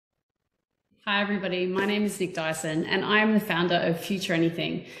Hi everybody, my name is Nick Dyson and I am the founder of Future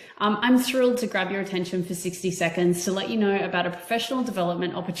Anything. I'm thrilled to grab your attention for 60 seconds to let you know about a professional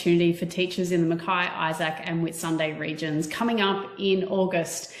development opportunity for teachers in the Mackay, Isaac and Whitsunday regions coming up in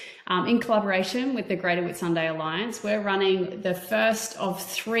August. In collaboration with the Greater Whitsunday Alliance, we're running the first of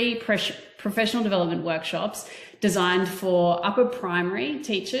three professional development workshops designed for upper primary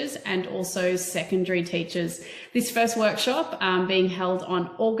teachers and also secondary teachers. This first workshop, being held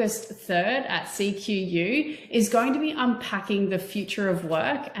on August 3rd at CQU, is going to be unpacking the future of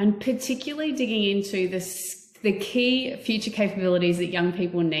work and particularly digging into the key future capabilities that young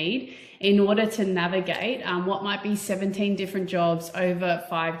people need in order to navigate what might be 17 different jobs over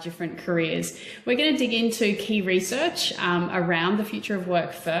 5 different careers. We're going to dig into key research around the future of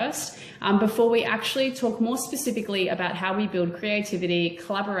work first, before we actually talk more specifically about how we build creativity,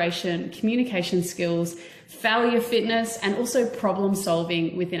 collaboration, communication skills, failure fitness, and also problem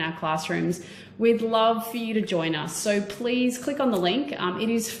solving within our classrooms. We'd love for you to join us. So please click on the link. It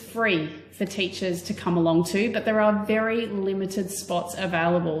is free for teachers to come along to, but there are very limited spots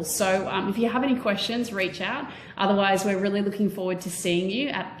available. So if you have any questions, reach out. Otherwise, we're really looking forward to seeing you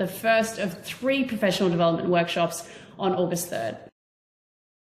at the first of 3 professional development workshops on August 3rd.